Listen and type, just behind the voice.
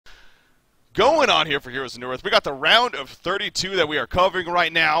going on here for Heroes of North. We got the round of 32 that we are covering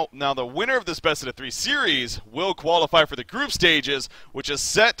right now. Now, the winner of this best of the 3 series will qualify for the group stages, which is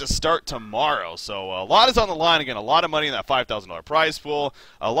set to start tomorrow. So a lot is on the line. Again, a lot of money in that $5,000 prize pool.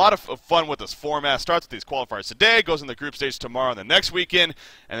 A lot of fun with this format. Starts with these qualifiers today, goes in the group stage tomorrow and the next weekend,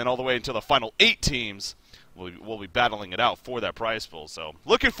 and then all the way until the final 8 teams. We'll be battling it out for that prize pool. So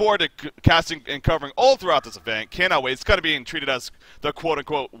looking forward to casting and covering all throughout this event. Cannot wait. It's kind of being treated as the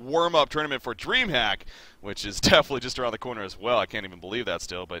quote-unquote warm-up tournament for DreamHack, which is definitely just around the corner as well. I can't even believe that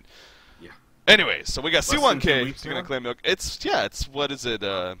still. But yeah. Anyways, so we got C1K. Going to claim milk. It's what is it?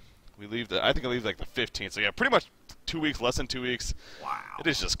 We leave I think I leave like the 15th. So yeah, pretty much 2 weeks, less than 2 weeks. Wow. It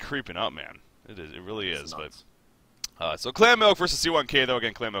is just creeping up, man. It is. It really is. But so Clan Milk versus C1K though.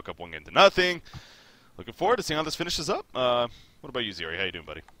 Again, Clan Milk up 1-0. Looking forward to seeing how this finishes up. What about you, Zeri? How you doing,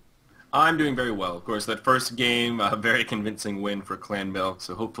 buddy? I'm doing very well. Of course, that first game, a very convincing win for Clan Milk,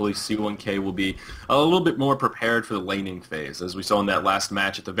 so hopefully C1K will be a little bit more prepared for the laning phase. As we saw in that last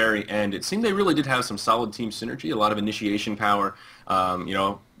match at the very end, it seemed they really did have some solid team synergy, a lot of initiation power.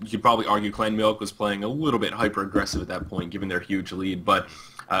 You could probably argue Clan Milk was playing a little bit hyper-aggressive at that point, given their huge lead, but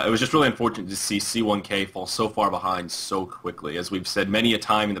it was just really unfortunate to see C1K fall so far behind so quickly. As we've said many a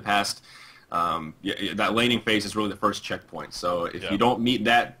time in the past, that laning phase is really the first checkpoint. So if you don't meet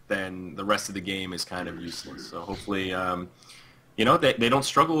that, then the rest of the game is kind of useless. So hopefully, they don't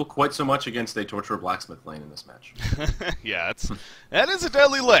struggle quite so much against a Torturer Blacksmith lane in this match. Yeah, that is a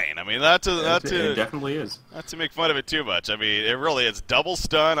deadly lane. I mean, it definitely is. Not to make fun of it too much. I mean, it really is double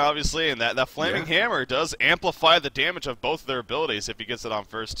stun, obviously, and that Flaming Hammer does amplify the damage of both their abilities if he gets it on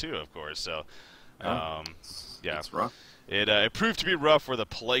first too, of course. So, it's rough. It proved to be rough where the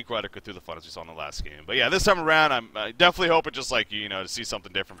Plague Rider could through the fun as we saw in the last game. But yeah, this time around, I definitely hoping just like you, to see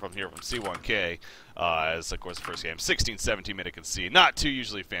something different from C1K. As of course the first game, 16, 17 minute concede. Not too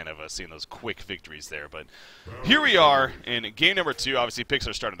usually a fan of seeing those quick victories there, but here we are in game number 2. Obviously, picks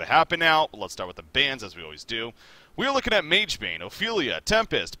are starting to happen now. Let's start with the bans as we always do. We are looking at Magebane, Ophelia,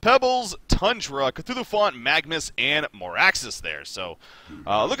 Tempest, Pebbles, Tundra, Cthulhu Font, Magnus, and Moraxis there. So,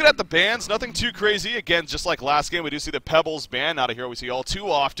 looking at the bans, nothing too crazy. Again, just like last game, we do see the Pebbles ban. Not a hero we see all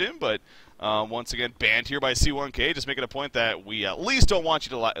too often, but once again, banned here by C1K. Just making a point that we at least don't want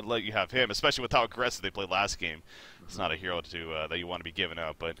you to let you have him, especially with how aggressive they played last game. It's not a hero that you want to be giving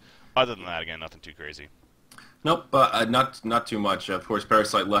up, but other than that, again, nothing too crazy. Nope, not too much. Of course,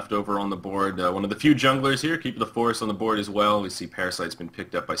 Parasite left over on the board. One of the few junglers here, keeping the forest on the board as well. We see Parasite's been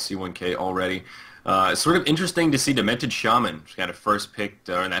picked up by C1K already. It's sort of interesting to see Demented Shaman kind of first picked,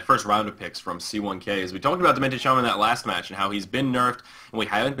 in that first round of picks from C1K. As we talked about Demented Shaman in that last match and how he's been nerfed, and we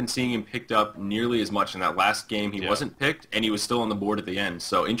haven't been seeing him picked up nearly as much in that last game. He wasn't picked, and he was still on the board at the end.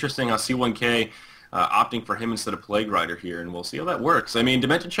 So interesting how C1K opting for him instead of Plague Rider here, and we'll see how that works. I mean,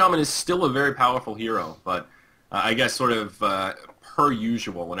 Demented Shaman is still a very powerful hero, but I guess sort of per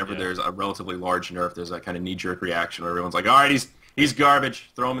usual, whenever there's a relatively large nerf, there's that kind of knee-jerk reaction where everyone's like, all right, he's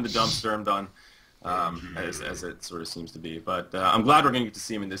garbage, throw him in the dumpster, I'm done, as it sort of seems to be. But I'm glad we're going to get to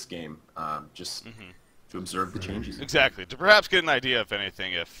see him in this game, just to observe the changes. Exactly, to perhaps get an idea, if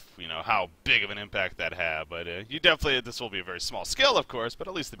anything, how big of an impact that had. But this will be a very small scale, of course, but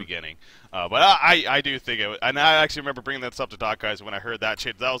at least the beginning. But I do think and I actually remember bringing this up to Doc Guys when I heard that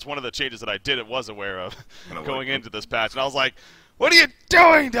change. That was one of the changes that I was aware of going into this patch, and I was like, what are you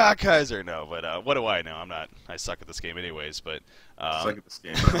doing, Doc Kaiser? No, but what do I know? I suck at this game anyways, but suck at this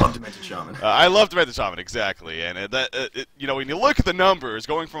game. I love Demented Shaman. I love Demented Shaman, exactly. And when you look at the numbers,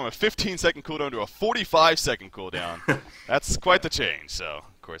 going from a 15-second cooldown to a 45-second cooldown, that's quite the change. So,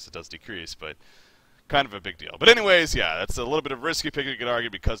 of course, it does decrease, but kind of a big deal. But anyways, yeah, that's a little bit of a risky pick, you could argue,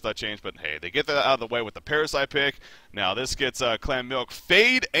 because of that change. But hey, they get that out of the way with the Parasite pick. Now this gets Clan Milk,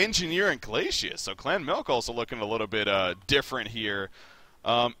 Fade, Engineer, and Glacius. So Clan Milk also looking a little bit different here.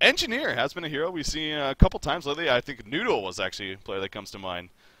 Engineer has been a hero we've seen a couple times lately. I think Noodle was actually a player that comes to mind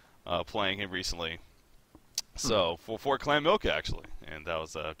playing him recently. So for Clan Milk, actually. And that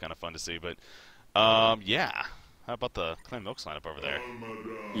was kind of fun to see. But yeah. How about the Clan Milk lineup over there?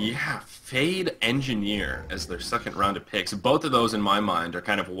 Yeah, Fade, Engineer as their second round of picks. Both of those, in my mind, are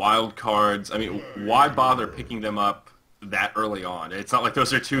kind of wild cards. I mean, why bother picking them up that early on? It's not like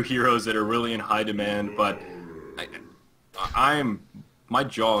those are two heroes that are really in high demand, but my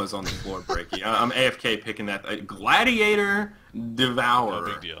jaw is on the floor breaking. I'm AFK picking that. Gladiator, Devourer.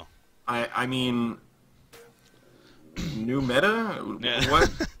 No big deal. I mean, new meta? Yeah. What?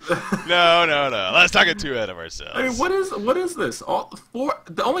 No. Let's not get too ahead of ourselves. I mean, what is this?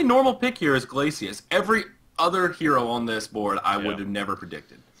 The only normal pick here is Glacius. Every other hero on this board I would have never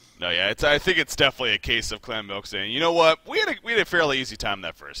predicted. No, yeah, I think it's definitely a case of Clan Milk saying, you know what, we had a fairly easy time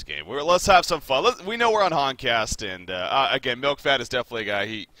that first game. Let's have some fun. We know we're on honcast, and again, MilkFat is definitely a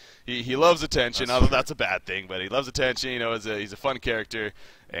guy. He loves attention. Although that's a bad thing, but he loves attention. You know, he's a fun character,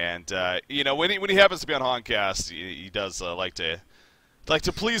 and you know, when he happens to be on honcast, he does like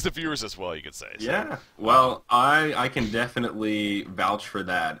to please the viewers as well, you could say. So. Yeah, well, I can definitely vouch for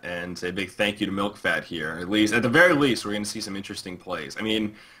that and say a big thank you to MilkFat here. At the very least, we're going to see some interesting plays. I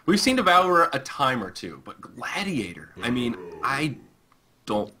mean, we've seen Devourer a time or two, but Gladiator, I mean, I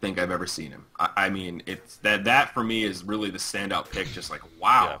don't think I've ever seen him. I mean, it's that for me is really the standout pick. Just like,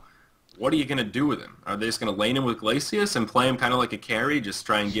 wow, yeah. What are you going to do with him? Are they just going to lane him with Glacius and play him kind of like a carry, just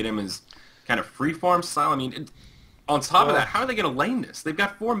try and get him as kind of freeform style? I mean, on top of that, how are they going to lane this? They've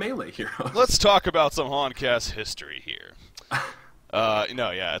got 4 melee heroes. Let's talk about some honcast history here.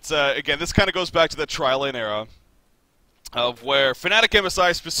 It's again, this kind of goes back to the tri-lane era of where Fnatic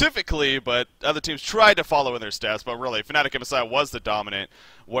MSI specifically, but other teams tried to follow in their steps, but really, Fnatic MSI was the dominant,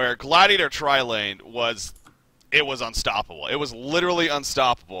 where Gladiator tri-lane was unstoppable. It was literally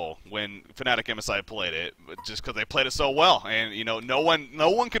unstoppable when Fnatic MSI played it, just because they played it so well, and you know, no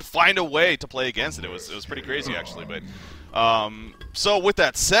one could find a way to play against it. It was pretty crazy actually. But so with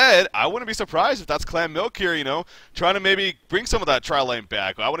that said, I wouldn't be surprised if that's Clan Milk here, you know, trying to maybe bring some of that tri lane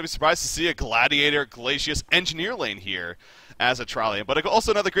back. I wouldn't be surprised to see a Gladiator Glacius Engineer lane here as a tri lane. But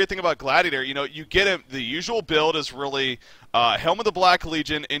also another great thing about Gladiator, you know, you get him. The usual build is really Helm of the Black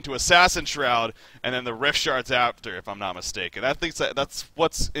Legion into Assassin Shroud, and then the Rift Shards after, if I'm not mistaken. I think that's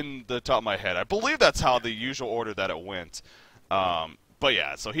what's in the top of my head. I believe that's how the usual order that it went. But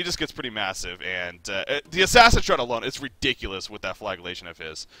yeah, so he just gets pretty massive, and the Assassin Shroud alone is ridiculous with that flagellation of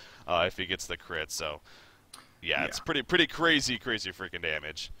his if he gets the crit. So yeah, it's pretty crazy freaking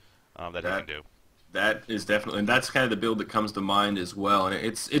damage that he can do. That is definitely, and that's kind of the build that comes to mind as well. And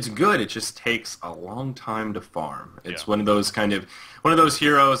it's good. It just takes a long time to farm. It's one of those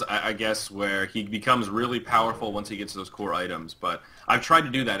heroes, I guess, where he becomes really powerful once he gets those core items. But I've tried to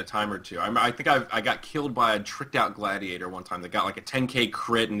do that a time or two. I think I got killed by a tricked out Gladiator one time that got like a 10k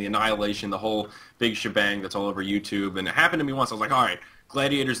crit and the Annihilation, the whole big shebang that's all over YouTube. And it happened to me once. I was like, all right,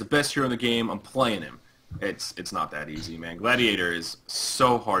 Gladiator's the best hero in the game. I'm playing him. It's not that easy, man. Gladiator is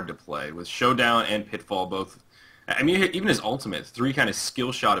so hard to play with Showdown and Pitfall both. I mean, even his ultimate, 3 kind of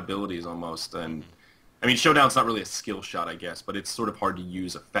skill shot abilities almost. And I mean, Showdown's not really a skill shot, I guess, but it's sort of hard to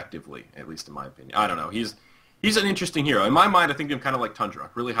use effectively, at least in my opinion. I don't know. He's an interesting hero. In my mind, I think of him kind of like Tundra,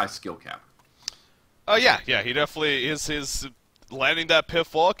 really high skill cap. Yeah, he definitely is. His landing that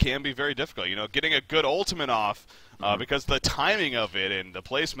Pitfall can be very difficult. You know, getting a good ultimate off. Because the timing of it and the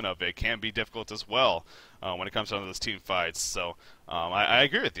placement of it can be difficult as well when it comes down to those team fights. So I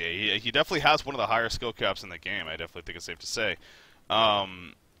agree with you. He definitely has one of the higher skill caps in the game. I definitely think it's safe to say. Now,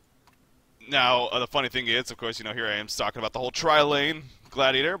 the funny thing is, of course, you know, here I am talking about the whole tri-lane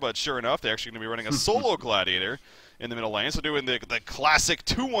Gladiator, but sure enough, they're actually going to be running a solo Gladiator in the middle lane. So doing the classic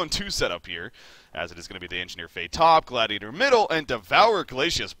 2-1-2 setup here, as it is going to be the Engineer Fade top, Gladiator middle, and Devourer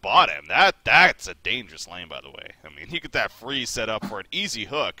Glacius bottom. That's a dangerous lane, by the way. I mean, you get that free set up for an easy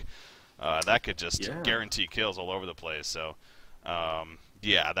hook. That could just guarantee kills all over the place. So,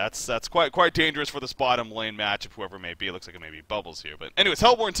 yeah, that's quite dangerous for this bottom lane matchup, whoever it may be. It looks like it may be Bubbles here. But anyways,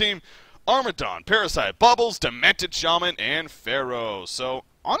 Hellborn team, Armadon, Parasite, Bubbles, Demented Shaman, and Pharaoh. So,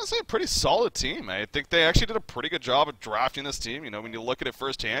 honestly, a pretty solid team. I think they actually did a pretty good job of drafting this team. You know, when you look at it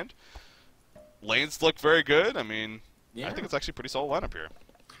firsthand, lanes look very good. I mean, I think it's actually a pretty solid lineup here.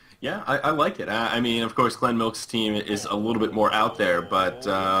 Yeah, I like it. I mean, of course, Glenn Milk's team is a little bit more out there, but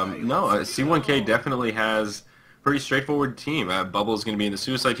no, C1K definitely has a pretty straightforward team. Bubble's going to be in the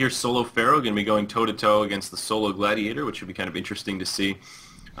Suicide here. Solo Pharaoh going to be going toe-to-toe against the Solo Gladiator, which would be kind of interesting to see.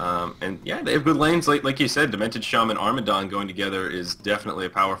 And yeah, they have good lanes. Like you said, Demented Shaman, Armadon going together is definitely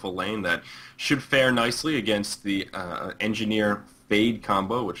a powerful lane that should fare nicely against the Engineer Fade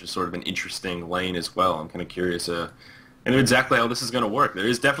combo, which is sort of an interesting lane as well. I'm kind of curious and exactly how this is going to work. There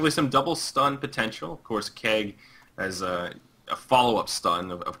is definitely some double stun potential. Of course, Keg as a follow-up stun,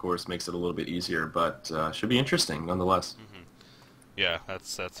 of course, makes it a little bit easier, but should be interesting nonetheless. Yeah,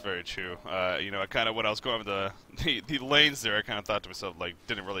 that's very true. You know, when I was going with the lanes there, I kind of thought to myself, like,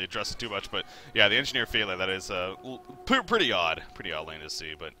 didn't really address it too much, but yeah, the Engineer Fade lane, that is pretty odd lane to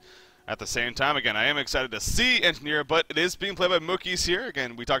see, but at the same time, again, I am excited to see Engineer, but it is being played by Mookies here.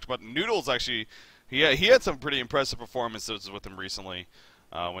 Again, we talked about Noodles, actually. He had some pretty impressive performances with him recently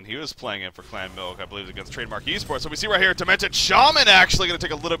when he was playing in for Clan Milk, I believe, against Trademark Esports. So we see right here, Demented Shaman actually going to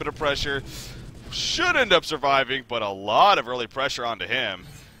take a little bit of pressure. Should end up surviving, but a lot of early pressure onto him,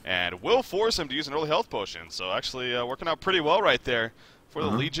 and will force him to use an early health potion. So actually working out pretty well right there for the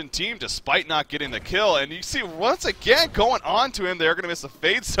Legion team, despite not getting the kill. And you see, once again, going on to him, they're going to miss a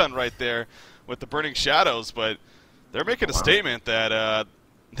Fade Stun right there with the Burning Shadows, but they're making a statement that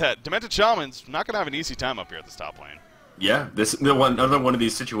that Demented Shaman's not going to have an easy time up here at this top lane. Yeah, this is another one of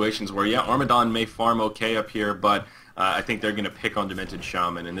these situations where, yeah, Armadon may farm okay up here, but I think they're going to pick on Demented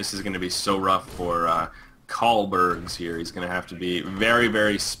Shaman, and this is going to be so rough for Karlbergs here. He's going to have to be very,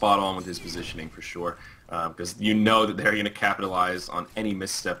 very spot on with his positioning for sure, because you know that they're going to capitalize on any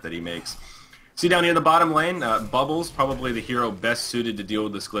misstep that he makes. See down here in the bottom lane, Bubbles, probably the hero best suited to deal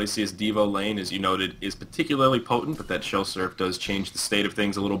with this Glacius Devo lane, as you noted, is particularly potent, but that Shell Surf does change the state of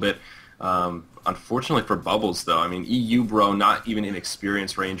things a little bit. Unfortunately for Bubbles, though, I mean, EU Bro not even in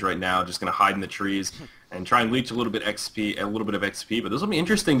experience range right now, just going to hide in the trees and try and leech a little bit of XP. But this will be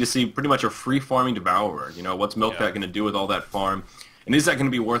interesting to see pretty much a free farming Devourer. You know, what's Milkbat going to do with all that farm? And is that going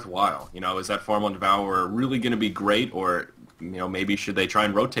to be worthwhile? You know, is that farm on Devourer really going to be great, or you know, maybe should they try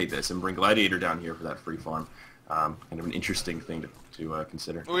and rotate this and bring Gladiator down here for that free farm? Kind of an interesting thing to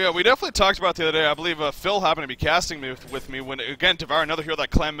consider. Well, yeah, we definitely talked about the other day. I believe Phil happened to be casting with me when, again, Devour, another hero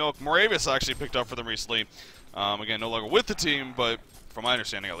that Clan Milk, Moravius actually picked up for them recently. Again, no longer with the team, but from my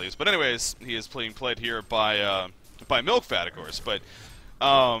understanding at least. But anyways, he is played here by Milkfat, of course. But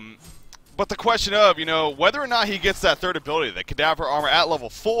the question of, you know, whether or not he gets that third ability, the Cadaver Armor at level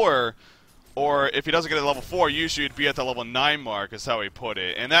 4, or if he doesn't get it at level 4, usually it'd be at the level 9 mark, is how he put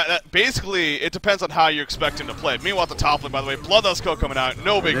it. And that basically, it depends on how you expect him to play. Meanwhile, at the top lane, by the way, Bloodlust Code coming out,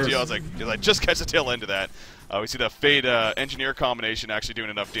 no big deal. I was like, just catch the tail end of that. We see the Fade Engineer combination actually doing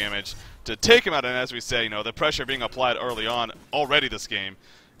enough damage to take him out. And as we say, you know, the pressure being applied early on already this game,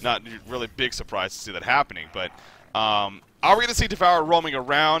 not really big surprise to see that happening. But are we going to see Devour roaming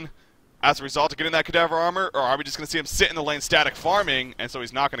around as a result of getting that Cadaver Armor, or are we just going to see him sit in the lane static farming, and so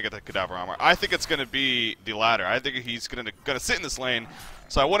he's not going to get the Cadaver Armor? I think it's going to be the latter. I think he's going to sit in this lane,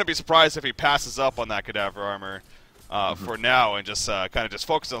 so I wouldn't be surprised if he passes up on that Cadaver Armor for now and just kind of just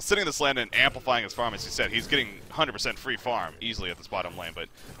focus on sitting in this lane and amplifying his farm. As you said, he's getting 100% free farm easily at this bottom lane. But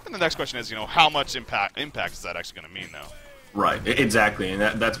then the next question is, you know, how much impact is that actually going to mean, though? Right, exactly, and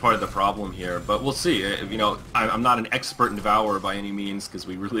that's part of the problem here. But we'll see. You know, I'm not an expert in Devourer by any means, because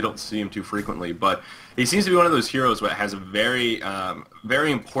we really don't see him too frequently. But he seems to be one of those heroes that has a very,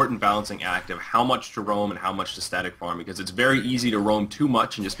 very important balancing act of how much to roam and how much to static farm, because it's very easy to roam too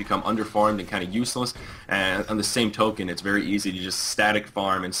much and just become underfarmed and kind of useless. And on the same token, it's very easy to just static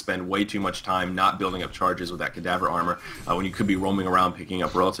farm and spend way too much time not building up charges with that Cadaver Armor when you could be roaming around picking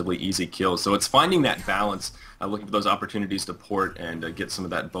up relatively easy kills. So it's finding that balance. Looking for those opportunities to port and get some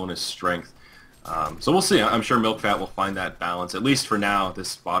of that bonus strength. So we'll see. I'm sure Milkfat will find that balance. At least for now,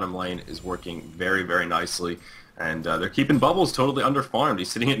 this bottom lane is working very, very nicely. And they're keeping Bubbles totally underfarmed.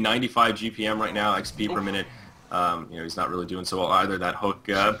 He's sitting at 95 GPM right now, XP per minute. You know, he's not really doing so well either. That hook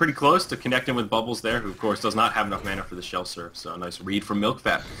pretty close to connecting with Bubbles there, who of course does not have enough mana for the Shell Surf. So a nice read from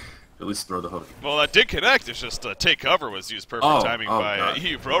Milkfat. At least throw the hook. Well, that did connect. It's just take cover was used perfect timing by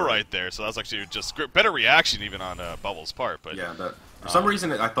EU Pro right there. So that's actually just better reaction even on Bubbles' part. But yeah, for some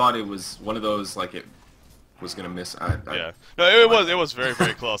reason I thought it was one of those like it was gonna miss. Yeah, no, it was very,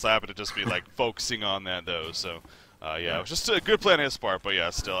 very close. I happened to just be like focusing on that though. So. Yeah, it was just a good play on his part, but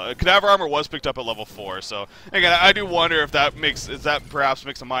yeah, still. Cadaver Armor was picked up at level 4, so again, I do wonder if that perhaps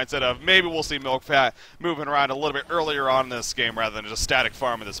makes a mindset of maybe we'll see Milkfat moving around a little bit earlier on in this game rather than just static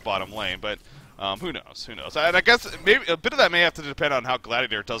farm in this bottom lane, but who knows, who knows. And I guess maybe a bit of that may have to depend on how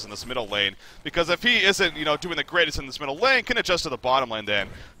Gladiator does in this middle lane, because if he isn't, you know, doing the greatest in this middle lane, can adjust to the bottom lane then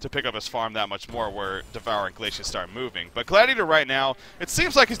to pick up his farm that much more where Devour and Glacius start moving. But Gladiator right now, it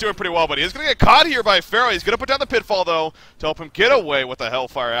seems like he's doing pretty well, but he is going to get caught here by Pharaoh. He's going to put down the Pitfall, though, to help him get away with the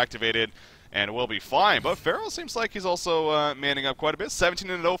Hellfire activated, and will be fine. But Pharaoh seems like he's also manning up quite a bit.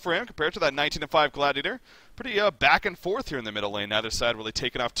 17-0 for him compared to that 19-5 Gladiator. Pretty back and forth here in the middle lane. Neither side really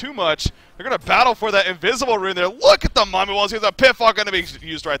taking off too much. They're going to battle for that invisible rune there. Look at the Mummy Walls. Here's a Pitfall going to be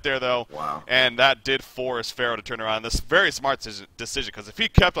used right there, though. Wow. And that did force Pharaoh to turn around. This very smart decision, because if he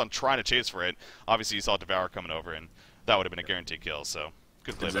kept on trying to chase for it, obviously you saw Devour coming over, and that would have been a guaranteed kill. So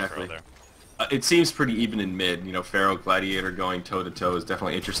good play by Pharaoh there. It seems pretty even in mid. You know, Pharaoh, Gladiator going toe-to-toe is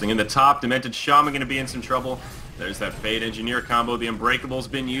definitely interesting. In the top, Demented Shaman going to be in some trouble. There's that Fade Engineer combo. The Unbreakable's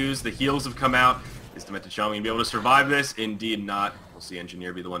been used. The heals have come out. Is Demented Shaman going to be able to survive this? Indeed not. We'll see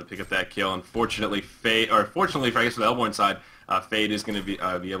Engineer be the one to pick up that kill. Unfortunately, fortunately, for I guess for the Hellborn side, Fade is going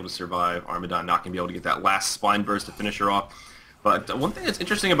to be able to survive. Armadon not going to be able to get that last Spine Burst to finish her off. But one thing that's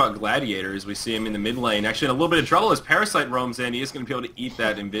interesting about Gladiator is we see him in the mid lane actually in a little bit of trouble as Parasite roams in. He is going to be able to eat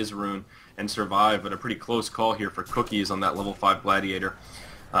that Invis rune and survive, but a pretty close call here for Cookies on that level 5 Gladiator.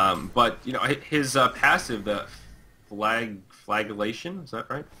 But, you know, his passive, the Flag Flagellation, is that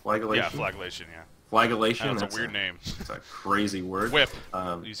right? Flagellation? Yeah, flagellation, yeah. Flagellation. That's a weird name. It's a crazy word. Whip.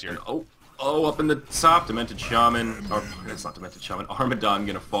 Easier. Easier. Oh, up in the top, Demented Shaman, or it's not Demented Shaman, Armadon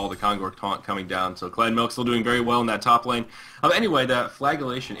going to fall, the Kongor taunt coming down, so Clan Milk still doing very well in that top lane. Anyway, that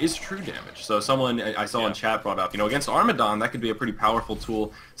Flagellation is true damage, so someone I saw in chat brought up, against Armadon, that could be a pretty powerful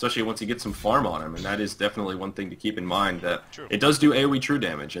tool, especially once you get some farm on him, and that is definitely one thing to keep in mind, that it does do AoE true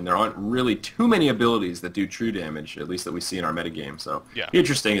damage, and there aren't really too many abilities that do true damage, at least that we see in our metagame, so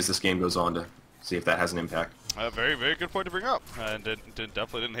interesting as this game goes on to see if that has an impact. Very, very good point to bring up, and it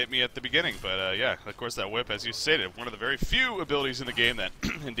definitely didn't hit me at the beginning, but yeah, of course that whip, as you stated, one of the very few abilities in the game that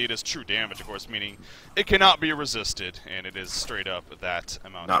indeed is true damage, of course, meaning it cannot be resisted, and it is straight up that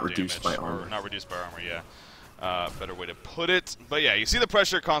amount not of reduced damage. By armor. Or not reduced by armor, yeah. Better way to put it. But yeah, you see the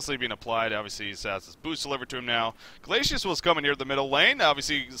pressure constantly being applied. Obviously, he has his boost delivered to him now. Glacius was coming near the middle lane.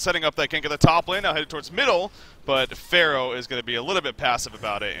 Obviously, setting up that gank at the top lane. Now headed towards middle. But Pharaoh is going to be a little bit passive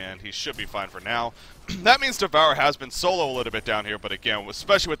about it, and he should be fine for now. That means Devour has been solo a little bit down here, but again,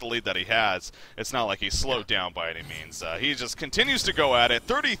 especially with the lead that he has, it's not like he's slowed down by any means. He just continues to go at it.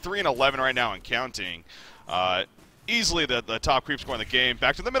 33-11 right now and counting. Easily the top creep score in the game.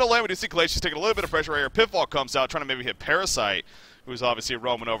 Back to the middle lane, we do see Glacius taking a little bit of pressure right here. Pitfall comes out, trying to maybe hit Parasite, who's obviously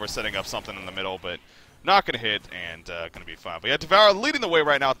roaming over, setting up something in the middle, but not going to hit and going to be fine. But yeah, Devour leading the way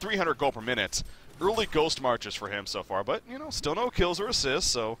right now, 300 gold per minute. Early Ghost Marches for him so far, but, still no kills or assists,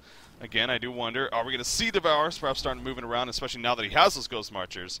 so, again, I do wonder, are we going to see Devour perhaps starting moving around, especially now that he has those Ghost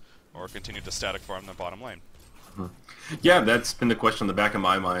Marchers, or continue to static farm the bottom lane? Yeah, that's been the question in the back of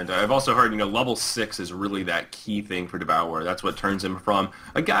my mind. I've also heard, level 6 is really that key thing for Devour. That's what turns him from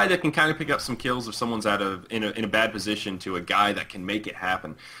a guy that can kind of pick up some kills if someone's in a bad position to a guy that can make it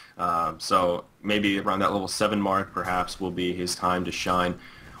happen. So maybe around that level 7 mark, perhaps, will be his time to shine.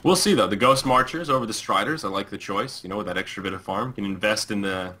 We'll see, though. The Ghost Marchers over the Striders, I like the choice. With that extra bit of farm, you can invest in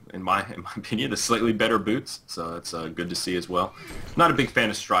my opinion, the slightly better boots. So that's good to see as well. Not a big fan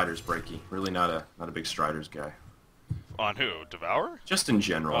of Striders, Breaky. Really not a big Striders guy. On who? Devour? Just in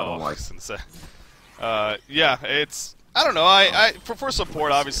general, I don't like. Yeah, it's... I don't know. For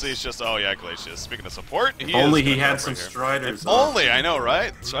support, obviously, it's just, oh yeah, Glacius. Speaking of support, if only he had some Striders. If only, I know,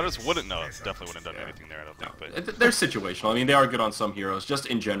 right? Striders wouldn't know. Definitely wouldn't have done anything there, I don't think. But they're situational. I mean, they are good on some heroes. Just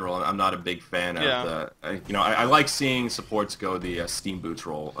in general, I'm not a big fan of the... I like seeing supports go the Steam Boots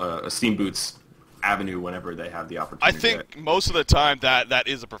role. Steam Boots avenue whenever they have the opportunity. I think most of the time that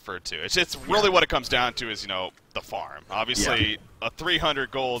is a preferred too. It's really what it comes down to is, the farm. Obviously, a 300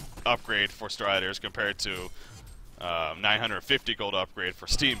 gold upgrade for Striders compared to 950 gold upgrade for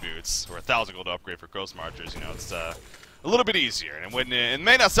Steam Boots, or 1,000 gold upgrade for Ghost Marchers. It's a little bit easier. And when it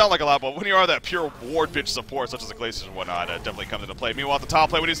may not sound like a lot, but when you are that pure ward bitch support, such as the Glaciers and whatnot, it definitely comes into play. Meanwhile, at the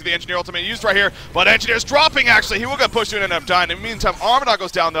top lane, we do see the Engineer ultimate used right here, but Engineer's dropping, actually. He will get pushed in and end up dying. In the meantime, Armadon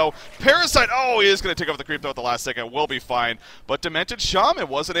goes down, though. Parasite, he is going to take over the creep, though, at the last second. Will be fine. But Demented Shaman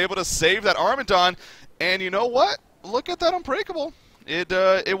wasn't able to save that Armadon. And you know what? Look at that Unbreakable.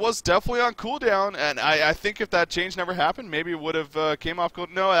 It was definitely on cooldown, and I think if that change never happened, maybe it would have came off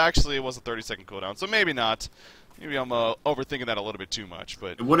cooldown. No, actually, it was a 30-second cooldown, so maybe not. Maybe I'm overthinking that a little bit too much,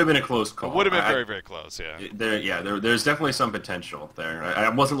 but it would have been a close call. It would have been very, very close, yeah. There's definitely some potential there. I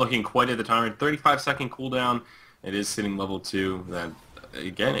wasn't looking quite at the time. 35-second cooldown. It is sitting level 2. That,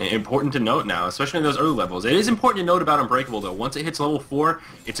 again, important to note now, especially in those early levels. It is important to note about Unbreakable, though. Once it hits level 4,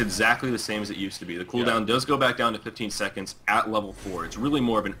 it's exactly the same as it used to be. The cooldown does go back down to 15 seconds at level 4. It's really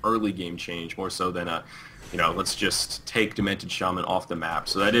more of an early game change, more so than a, let's just take Demented Shaman off the map.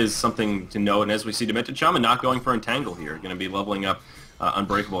 So that is something to note. And as we see Demented Shaman not going for Entangle here, going to be leveling up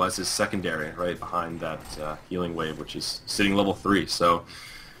Unbreakable as his secondary right behind that healing wave, which is sitting level 3. So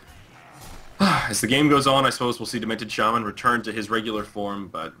as the game goes on, I suppose we'll see Demented Shaman return to his regular form,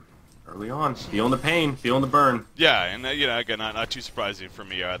 but early on, feeling the pain, feeling the burn. Yeah, and again, not too surprising for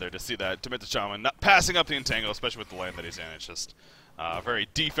me either to see that Demented Shaman not passing up the Entangle, especially with the lane that he's in. It's just very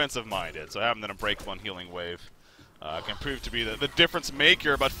defensive-minded, so having that Unbreakable and healing wave can prove to be the difference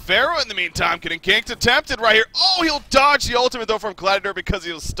maker. But Pharaoh, in the meantime, getting ganked attempted right here. Oh, he'll dodge the ultimate, though, from Gladiator because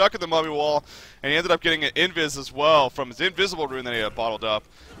he was stuck in the mummy wall, and he ended up getting an invis as well from his invisible rune that he had bottled up.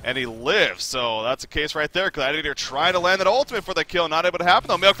 And he lives, so that's a case right there. Gladiator trying to land that ultimate for the kill, not able to happen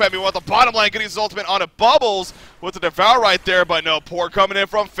though. Milkfat meanwhile at the bottom line, getting his ultimate on a Bubbles with the Devour right there, but no, poor coming in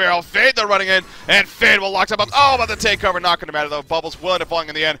from Pharaoh. Fade they're running in, and Fade will lock up. Oh, about to take cover, not going to matter though. Bubbles will end up falling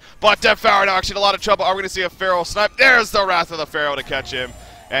in the end, but Devour now actually in a lot of trouble. Are we going to see a Pharaoh snipe? There's the Wrath of the Pharaoh to catch him,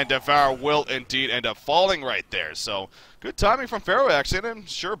 and Devour will indeed end up falling right there. So good timing from Pharaoh actually, and I'm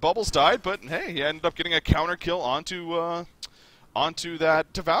sure Bubbles died, but hey, he ended up getting a counter kill onto onto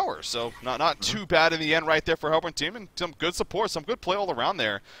that Devour. So not too bad in the end right there for Hellborn team, and some good support, some good play all around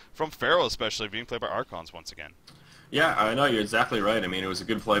there from Pharaoh, especially being played by Archons once again. Yeah, I know, you're exactly right. I mean, it was a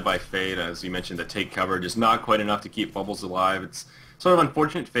good play by Fade, as you mentioned, the take cover, just not quite enough to keep Bubbles alive. It's sort of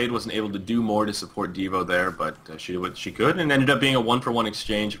unfortunate Fade wasn't able to do more to support Devo there, but she did what she could, and ended up being a one-for-one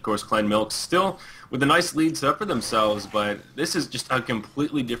exchange. Of course, Clan Milk still with a nice lead set up for themselves, but this is just a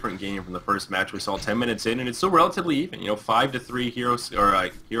completely different game from the first match we saw 10 minutes in, and it's still relatively even. 5-3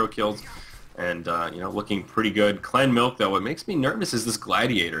 hero kills. And, looking pretty good. Clan Milk, though, what makes me nervous is this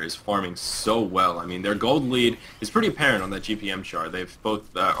Gladiator is farming so well. I mean, their gold lead is pretty apparent on that GPM chart. They've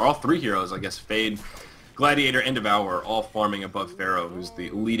both, all three heroes, I guess, Fade, Gladiator, and Devour, all farming above Pharaoh, who's the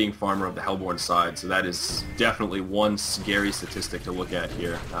leading farmer of the Hellborn side. So that is definitely one scary statistic to look at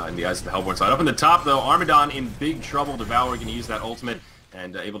here in the eyes of the Hellborn side. Up in the top, though, Armadon in big trouble. Devour going to use that ultimate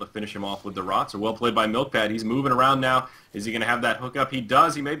and able to finish him off with the rots. So well played by Milkpad. He's moving around now. Is he going to have that hook up? He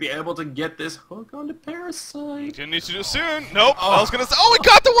does. He may be able to get this hook onto Parasite. Gonna need to do soon. Nope. Oh. I was going to say, oh, he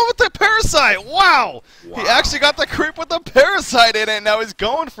got the one with the Parasite. Wow. He actually got the creep with the Parasite in it. Now he's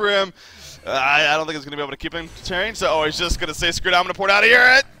going for him. I don't think he's going to be able to keep him contained. So, he's just going to say, screw it, I'm going to port out of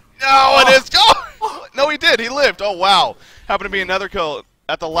here. No, it is. Oh, no, he did. He lived. Oh, wow. Happened to be another kill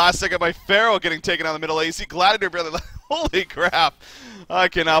at the last second by Pharaoh getting taken out of the middle. AC Gladiator barely. Holy crap. I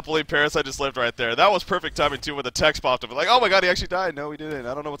cannot believe Parasite just lived right there. That was perfect timing, too, when the text popped up. Like, oh my god, he actually died. No, he didn't.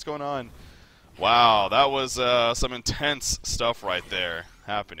 I don't know what's going on. Wow, that was some intense stuff right there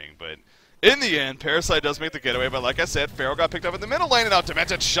happening. But in the end, Parasite does make the getaway. But like I said, Pharaoh got picked up in the middle lane, and now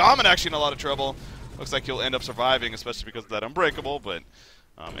Demented Shaman actually in a lot of trouble. Looks like he'll end up surviving, especially because of that Unbreakable. But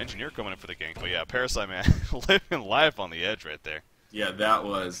Engineer coming in for the gank. But yeah, Parasite, man, living life on the edge right there. Yeah, that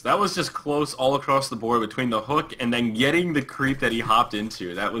was just close all across the board between the hook and then getting the creep that he hopped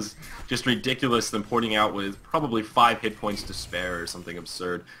into. That was just ridiculous, them porting out with probably 5 hit points to spare or something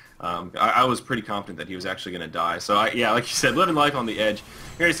absurd. I was pretty confident that he was actually going to die. So, yeah, like you said, living life on the edge.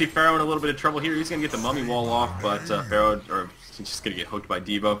 You're going to see Pharaoh in a little bit of trouble here. He's going to get the mummy wall off, but he's just going to get hooked by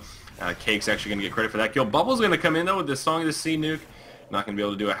Devo. Cake's actually going to get credit for that kill. Bubble's going to come in, though, with the Song of the Sea nuke. Not going to be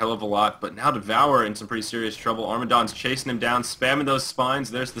able to do a hell of a lot, but now Devour in some pretty serious trouble. Armadon's chasing him down, spamming those spines.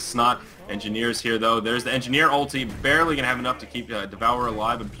 There's the Snot. Engineer's here, though. There's the Engineer ulti. Barely going to have enough to keep Devour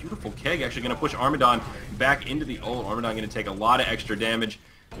alive. A beautiful keg actually going to push Armadon back into the ult. Armadon going to take a lot of extra damage.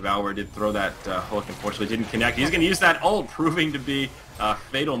 Devour did throw that hook. Unfortunately, didn't connect. He's going to use that ult, proving to be a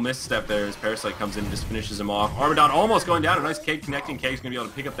fatal misstep there as Parasite comes in and just finishes him off. Armadon almost going down. A nice keg connecting. Keg's going to be able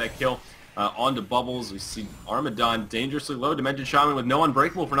to pick up that kill. Onto Bubbles. We see Armadon dangerously low. Demented Shaman with no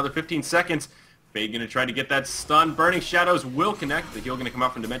Unbreakable for another 15 seconds. Fade going to try to get that stun. Burning Shadows will connect. The heal going to come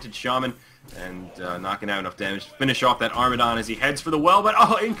out from Demented Shaman. And not going to have enough damage to finish off that Armadon as he heads for the well.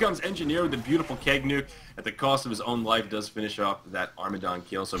 But, in comes Engineer with the beautiful keg nuke. At the cost of his own life, does finish off that Armadon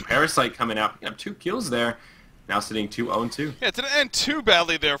kill. So Parasite coming out. We have 2 kills there. Now sitting 2-0-2. Yeah, it didn't end too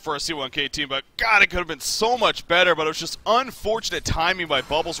badly there for a C1K team, but God, it could have been so much better, but it was just unfortunate timing by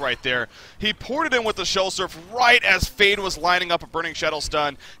Bubbles right there. He poured it in with the Shell Surf right as Fade was lining up a Burning Shadow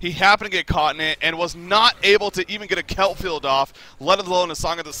stun. He happened to get caught in it and was not able to even get a kelp field off, let alone a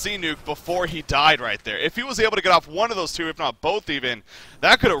Song of the Sea nuke before he died right there. If he was able to get off one of those two, if not both even,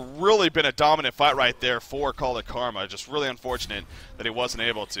 that could have really been a dominant fight right there for Call It Karma. Just really unfortunate that he wasn't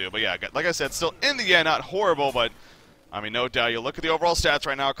able to. But yeah, like I said, still in the end, not horrible, but I mean, no doubt. You look at the overall stats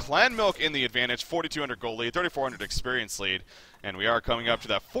right now. Clan Milk in the advantage, 4,200 gold lead, 3,400 experience lead, and we are coming up to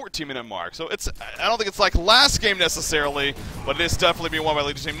that 14-minute mark. So I don't think it's like last game necessarily, but it is definitely being won by the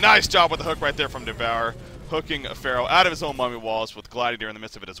leading team. Nice job with the hook right there from Devour, hooking Pharaoh out of his own mummy walls with Gladiator in the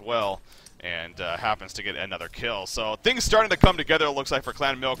midst of it as well, and happens to get another kill. So things starting to come together, it looks like, for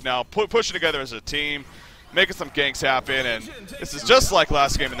Clan Milk now, pushing together as a team, making some ganks happen, and this is just like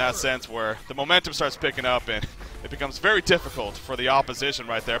last game in that sense where the momentum starts picking up and it becomes very difficult for the opposition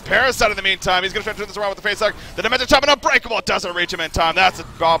right there. Parasite in the meantime, he's going to try to turn this around with the face hug. The Demented Shaman Unbreakable doesn't reach him in time. That's a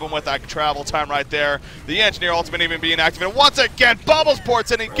problem with that travel time right there. The Engineer ultimate even being activated. Once again, Bubbles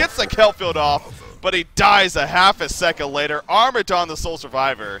ports in, he gets the kill field off, but he dies a half a second later. Armadon, the sole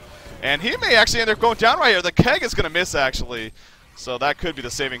survivor, and he may actually end up going down right here. The keg is going to miss, actually. So that could be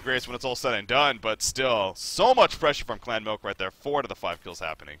the saving grace when it's all said and done, but still, so much pressure from Clan Milk right there. 4 out of the 5 kills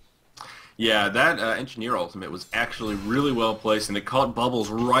happening. Yeah, that Engineer ultimate was actually really well placed, and it caught Bubbles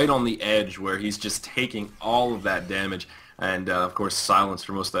right on the edge where he's just taking all of that damage, and of course silenced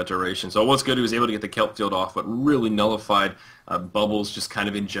for most of that duration. So what's good, he was able to get the kelp field off, but really nullified Bubbles just kind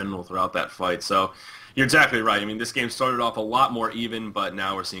of in general throughout that fight. So you're exactly right. I mean, this game started off a lot more even, but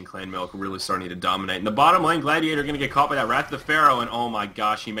now we're seeing Clan Milk really starting to dominate. In the bottom lane, Gladiator going to get caught by that Wrath of the Pharaoh, and oh my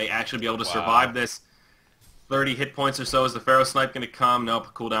gosh, he may actually be able to survive this. 30 hit points or so. Is the Pharaoh snipe going to come?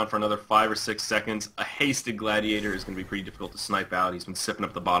 Nope. Cooldown for another 5 or 6 seconds. A hasted Gladiator is going to be pretty difficult to snipe out. He's been sipping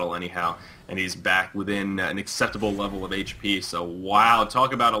up the bottle anyhow, and he's back within an acceptable level of HP. So, wow,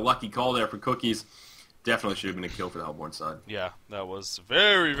 talk about a lucky call there for Cookies. Definitely should have been a kill for the Hellborn side. Yeah, that was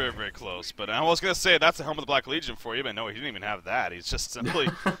very, very, very close. But I was going to say, that's the Helm of the Black Legion for you, but no, he didn't even have that. He's just simply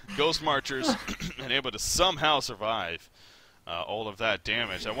Ghost Marchers and able to somehow survive all of that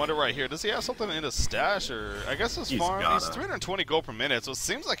damage. I wonder right here, does he have something in his stash? Or I guess his farm, he's 320 gold per minute, so it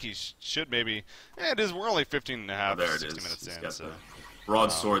seems like he should maybe... Yeah, it is. We're only 15 and a half, 16 minutes in. So.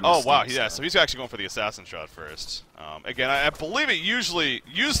 Broadsword. Oh, wow, yeah, so he's actually going for the Assassin Shroud first. Again, I believe it usually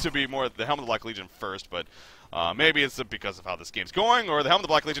used to be more the Helm of the Black Legion first, but maybe it's because of how this game's going, or the Helm of the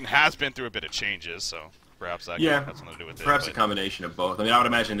Black Legion has been through a bit of changes, so perhaps that has something to do with it. Perhaps a combination of both. I mean, I would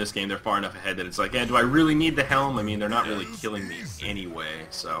imagine in this game they're far enough ahead that it's like, do I really need the Helm? I mean, they're not really killing me anyway,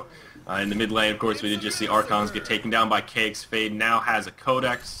 so... in the mid lane, of course, we did just see Archons get taken down by Cakes. Fade now has a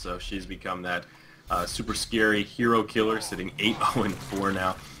Codex, so she's become that super scary hero killer, sitting 8-0-4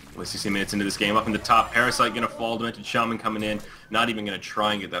 now. Only 60 minutes into this game. Up in the top, Parasite going to fall. Demented Shaman coming in. Not even going to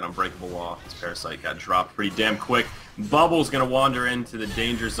try and get that Unbreakable off. This Parasite got dropped pretty damn quick. Bubble's going to wander into the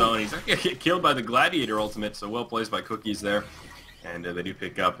danger zone. He's not going to get killed by the Gladiator ultimate, so well placed by Cookies there. And they do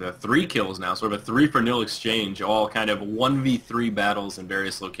pick up 3 kills now, sort of a 3-for-0 exchange, all kind of 1v3 battles in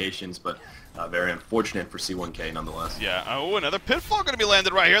various locations, but very unfortunate for C1K nonetheless. Yeah, oh, another Pitfall going to be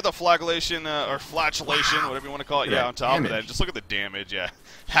landed right here, the Flagellation, or Flatulation, whatever you want to call it, on top of that. Just look at the damage,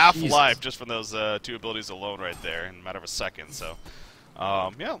 half-life just from those 2 abilities alone right there in a matter of a second, so...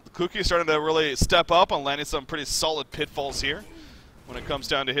 yeah, Cookie starting to really step up on landing some pretty solid Pitfalls here when it comes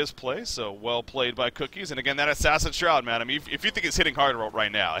down to his play, so well played by Cookies. And again, that Assassin Shroud, man, I mean, if you think he's hitting hard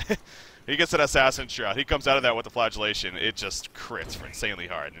right now, he gets that Assassin Shroud. He comes out of that with the Flagellation. It just crits for insanely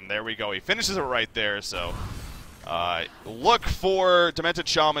hard. And there we go. He finishes it right there, so look for Demented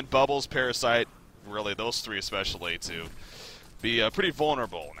Shaman, Bubbles, Parasite, really those 3 especially, to be pretty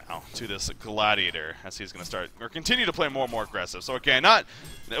vulnerable now to this Gladiator as he's going to start or continue to play more and more aggressive. So again,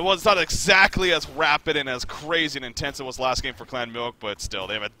 it was not exactly as rapid and as crazy and intense as it was last game for Clan Milk, but still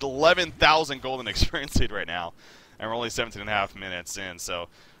they have 11,000 golden experience lead right now, and we're only 17.5 minutes in. So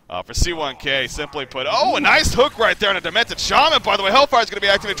for C1K, simply put, a nice hook right there on a Demented Shaman. By the way, Hellfire's going to be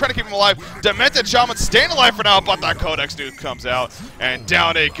activated, trying to keep him alive. Demented Shaman staying alive for now, but that Codex dude comes out, and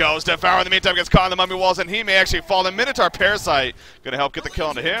down it goes. Devour in the meantime gets caught in the mummy walls, and he may actually fall. The Minotaur Parasite going to help get the kill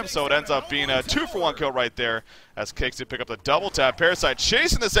onto him, so it ends up being a 2-for-1 kill right there, as Cakes did pick up the double tap. Parasite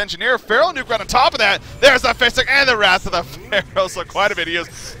chasing this Engineer. Pharaoh nuke right on top of that. There's the Fistic and the Wrath of the Pharaoh, so quite a bit used.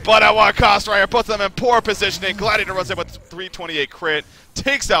 But at what cost right here? Puts them in poor positioning. Gladiator runs in with 328 crit.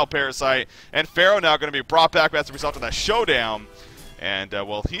 Takes out Parasite, and Pharaoh now going to be brought back as a result of that showdown. And,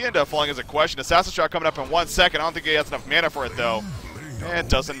 well, he ended up falling as a question. Assassin Shroud coming up in 1 second. I don't think he has enough mana for it, though. And it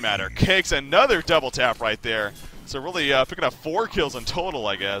doesn't matter. Cakes another double tap right there. So really picking up 4 kills in total,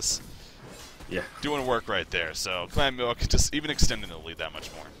 I guess. Yeah. Doing work right there. So Clan Milk just even extending the lead that much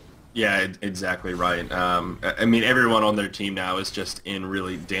more. Yeah, exactly right. I mean, everyone on their team now is just in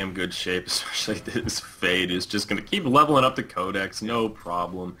really damn good shape, especially this Fade is just going to keep leveling up the Codex, no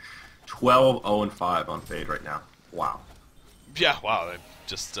problem. 12-0-5 on Fade right now. Wow. Yeah, wow.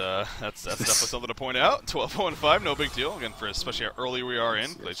 Just that's definitely something to point out. 12-0-5, no big deal. Again, for especially how early we are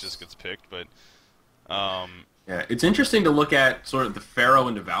in, Place just gets picked, but... yeah, it's interesting to look at sort of the Pharaoh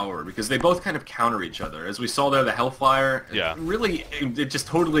and Devourer because they both kind of counter each other. As we saw there, the Hellfire, really, it just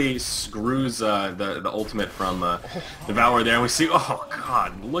totally screws the ultimate from Devourer there. And we see, oh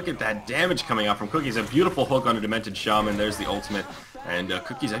god, look at that damage coming out from Cookies. A beautiful hook on a Demented Shaman. There's the ultimate. And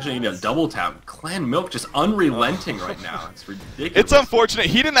Cookies actually need a double tap. Clan Milk just unrelenting right now. It's ridiculous. It's unfortunate.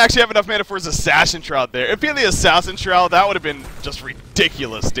 He didn't actually have enough mana for his Assassin Shroud there. If he had the Assassin Shroud, that would have been just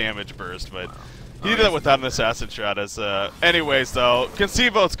ridiculous damage burst, but... He did it without an Assassin Shroud. Anyways, though,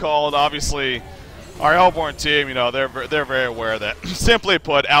 Concede Vote's called. Obviously, our Hellborn team, you know, they're very aware that, simply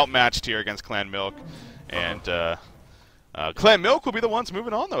put, outmatched here against Clan Milk. And Clan Milk will be the ones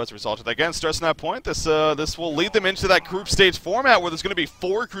moving on, though, as a result of that. Again, stressing that point, this will lead them into that group stage format where there's going to be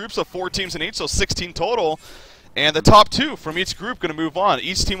 4 groups of 4 teams in each, so 16 total. And the top 2 from each group going to move on.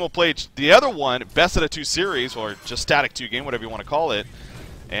 Each team will play the other one, best of the 2 series, or just static 2 game, whatever you want to call it.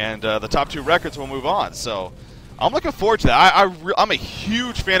 And the top 2 records will move on. So I'm looking forward to that. I'm a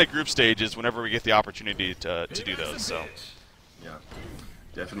huge fan of group stages whenever we get the opportunity to do those. So yeah,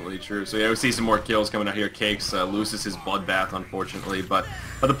 definitely true. So yeah, we see some more kills coming out here. Cakes loses his bloodbath, unfortunately. But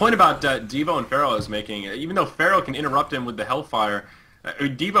the point about Devo and Pharaoh is making, even though Pharaoh can interrupt him with the Hellfire,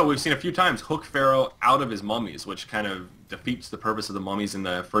 Debo, we've seen a few times hook Pharaoh out of his mummies, which kind of defeats the purpose of the mummies in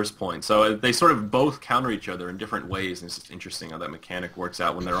the first point. So they sort of both counter each other in different ways, and it's just interesting how that mechanic works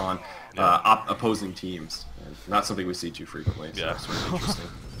out when they're on opposing teams. Not something we see too frequently. So that's sort of interesting.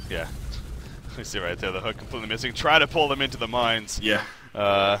 Yeah. You see right there, the hook completely missing. Try to pull them into the mines. Yeah.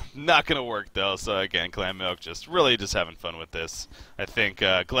 Not gonna work though. So again, Clan Milk just having fun with this. I think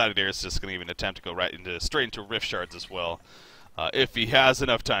Gladiator is just gonna even attempt to go straight into Rift Shards as well, if he has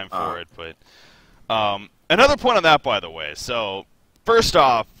enough time for it. But another point on that, by the way. So first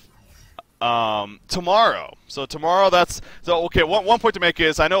off, tomorrow. So tomorrow, okay. One point to make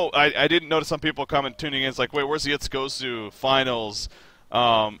is I know I didn't notice some people tuning in. It's like, wait, where's the Itsugosu finals?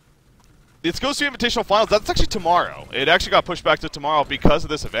 The Itsugosu Invitational Finals, that's actually tomorrow. It actually got pushed back to tomorrow because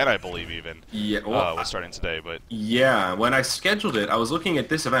of this event, I believe, even. Yeah, well, was starting today, but... Yeah, when I scheduled it, I was looking at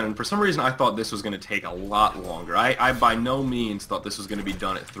this event, and for some reason I thought this was going to take a lot longer. I by no means thought this was going to be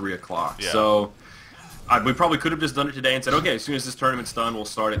done at 3 o'clock. Yeah. So we probably could have just done it today and said, okay, as soon as this tournament's done, we'll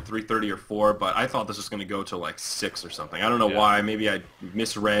start at 3:30 or 4, but I thought this was going to go to like 6 or something. I don't know why. Maybe I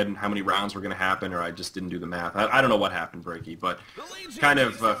misread how many rounds were going to happen, or I just didn't do the math. I don't know what happened, Breaky, but kind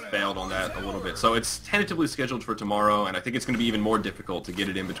of failed on that a little bit. So it's tentatively scheduled for tomorrow, and I think it's going to be even more difficult to get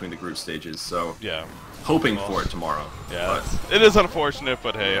it in between the group stages. So yeah, hoping for it tomorrow. Yeah, it is unfortunate,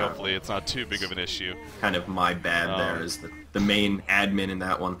 but hey, hopefully it's not too big of an issue. Kind of my bad there as the main admin in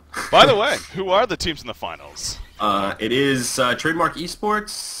that one. By the way, who are the teams in the finals? It is Trademark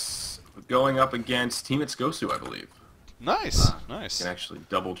Esports going up against Team Itsugosu, I believe. Nice, nice. I can actually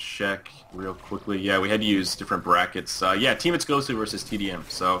double check real quickly. Yeah, we had to use different brackets. Yeah, Team Itsugosu versus TDM.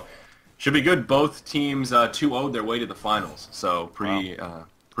 So should be good. Both teams 2-0'd their way to the finals. So pretty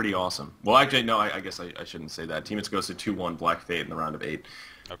awesome. Well, actually, no, I guess I shouldn't say that. Team Itsugosu 2-1 Black Fate in the round of 8.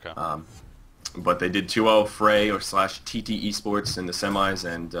 Okay. But they did 2-0 Frey / TT Esports in the semis,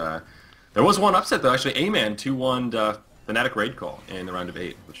 and there was one upset though. Actually, A-Man 2-1 Fnatic Raid Call in the round of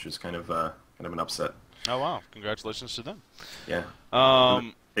 8, which was kind of an upset. Oh wow! Congratulations to them. Yeah.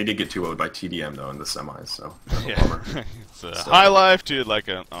 They did get 2-0'd by TDM though in the semis, so yeah. It's a high life, dude. Like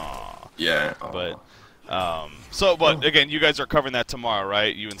a yeah. But again, you guys are covering that tomorrow,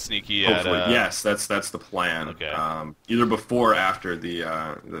 right? You and Sneaky. Hopefully, yes. That's the plan. Okay. Either before or after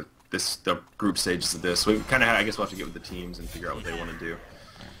the group stages of this. We kind of I guess we'll have to get with the teams and figure out what they want to do.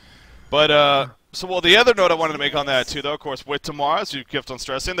 But the other note I wanted to make on that too, though, of course, with tomorrow, as you kept on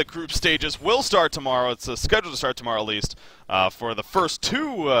stressing, the group stages will start tomorrow. It's scheduled to start tomorrow at least for the first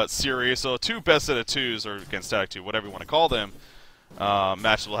 2 series, so 2 best out of 2s or against static 2, whatever you want to call them.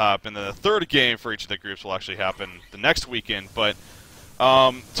 Matches will happen. Then the third game for each of the groups will actually happen the next weekend. But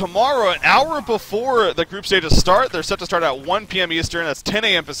tomorrow, an hour before the group stages start, they're set to start at 1 p.m. Eastern. That's 10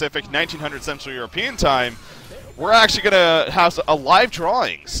 a.m. Pacific, 1900 Central European Time. We're actually going to have a live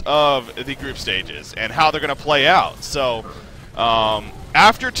drawings of the group stages and how they're going to play out. So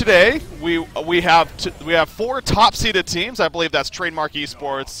after today, we have 4 top-seeded teams. I believe that's Trademark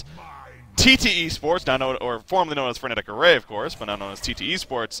Esports, TT Esports, formerly known as Frenetic Array, of course, but now known as TT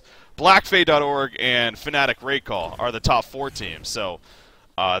Esports, BlackFade.org, and Fnatic Raid Call are the top 4 teams. So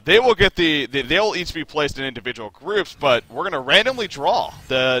they will get they'll each be placed in individual groups, but we're going to randomly draw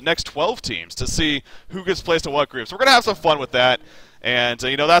the next 12 teams to see who gets placed in what groups. We're going to have some fun with that, and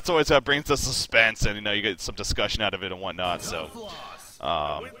that's always brings the suspense, and you get some discussion out of it and whatnot. So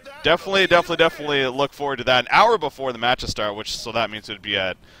definitely look forward to that. An hour before the matches start, so that means it would be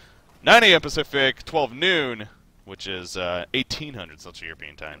at 9 a.m. Pacific, 12 noon, which is 1800 Central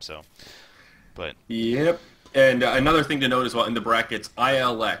European Time. So, but yep. And another thing to note as well, in the brackets,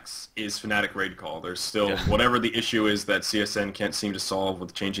 ILX is Fnatic Raid Call. There's still, whatever the issue is that CSN can't seem to solve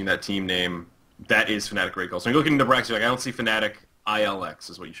with changing that team name, that is Fnatic Raid Call. So when you're looking in the brackets, you're like, I don't see Fnatic, ILX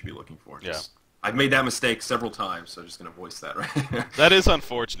is what you should be looking for. I've made that mistake several times, so I'm just going to voice that right. That is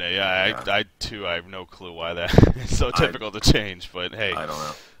unfortunate. Yeah, I have no clue why that is so typical to change, but hey. I don't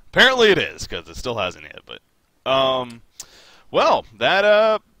know. Apparently it is, because it still hasn't hit. But, well,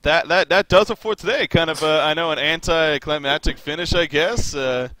 that does it for today. Kind of, I know, an anticlimactic finish, I guess.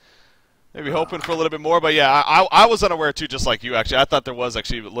 Maybe hoping for a little bit more, but yeah, I was unaware too, just like you. Actually, I thought there was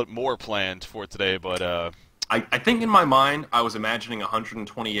actually a little more planned for today, but I think in my mind I was imagining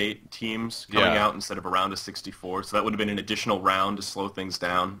 128 teams coming out instead of a round of 64, so that would have been an additional round to slow things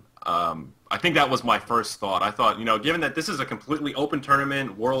down. I think that was my first thought. I thought, given that this is a completely open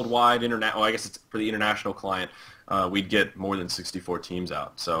tournament, worldwide, I guess it's for the international client, we'd get more than 64 teams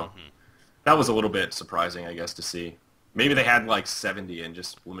out. So that was a little bit surprising, I guess, to see. Maybe they had like 70 and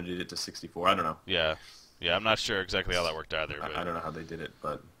just limited it to 64. I don't know. Yeah, I'm not sure exactly how that worked either. But I don't know how they did it,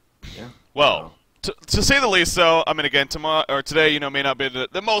 but yeah. Well, To say the least, so I mean, again, tomorrow or today, you know, may not be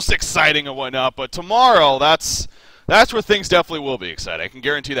the most exciting and whatnot, but tomorrow, that's where things definitely will be exciting. I can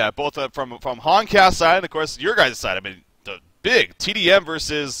guarantee that, both from honcast side and of course your guys' side. I mean, the big TDM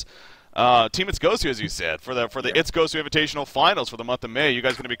versus Team It's Goes To, as you said, for the It's Goes To Invitational Finals for the month of May. You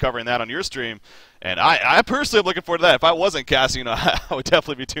guys are going to be covering that on your stream, and I personally am looking forward to that. If I wasn't casting, you know, I would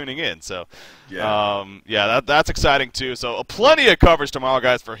definitely be tuning in. So, that's exciting too. So, plenty of coverage tomorrow,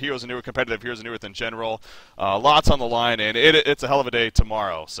 guys, for Heroes of Newark, competitive Heroes of Newark in general. Lots on the line, and it's a hell of a day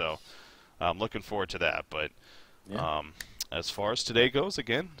tomorrow. So, I'm looking forward to that. But as far as today goes,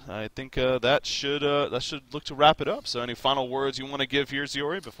 again, I think that should look to wrap it up. So, any final words you want to give here,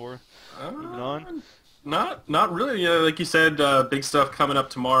 Ziori, before moving on? Not really. Like you said, big stuff coming up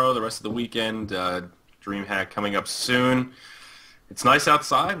tomorrow, the rest of the weekend. DreamHack coming up soon. It's nice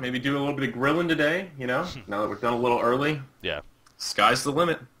outside. Maybe do a little bit of grilling today, you know, now that we're done a little early. Yeah. Sky's the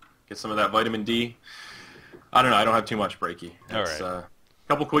limit. Get some of that vitamin D. I don't know. I don't have too much, Breaky. All right. A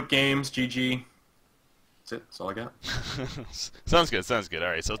couple quick games, GG. That's it. That's all I got. Sounds good. All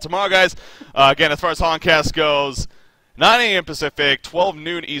right. So tomorrow, guys, again, as far as honcast goes, 9 a.m. Pacific, 12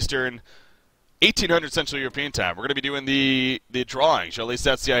 noon Eastern, 1800 Central European Time. We're going to be doing the drawings, or at least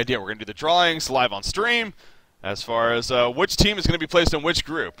that's the idea. We're going to do the drawings live on stream as far as which team is going to be placed in which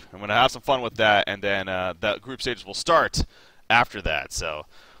group. I'm going to have some fun with that, and then that group stages will start after that. So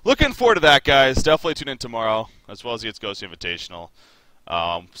looking forward to that, guys. Definitely tune in tomorrow, as well as the It's Ghost Invitational.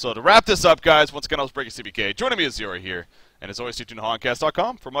 So to wrap this up, guys, once again, I was Breaking CBK. Joining me is Ziori here. And as always, stay tuned to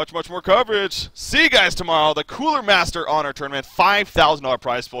honcast.com for much, much more coverage. See you guys tomorrow. The Cooler Master HoNor Tournament $5,000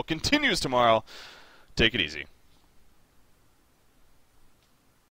 prize pool continues tomorrow. Take it easy.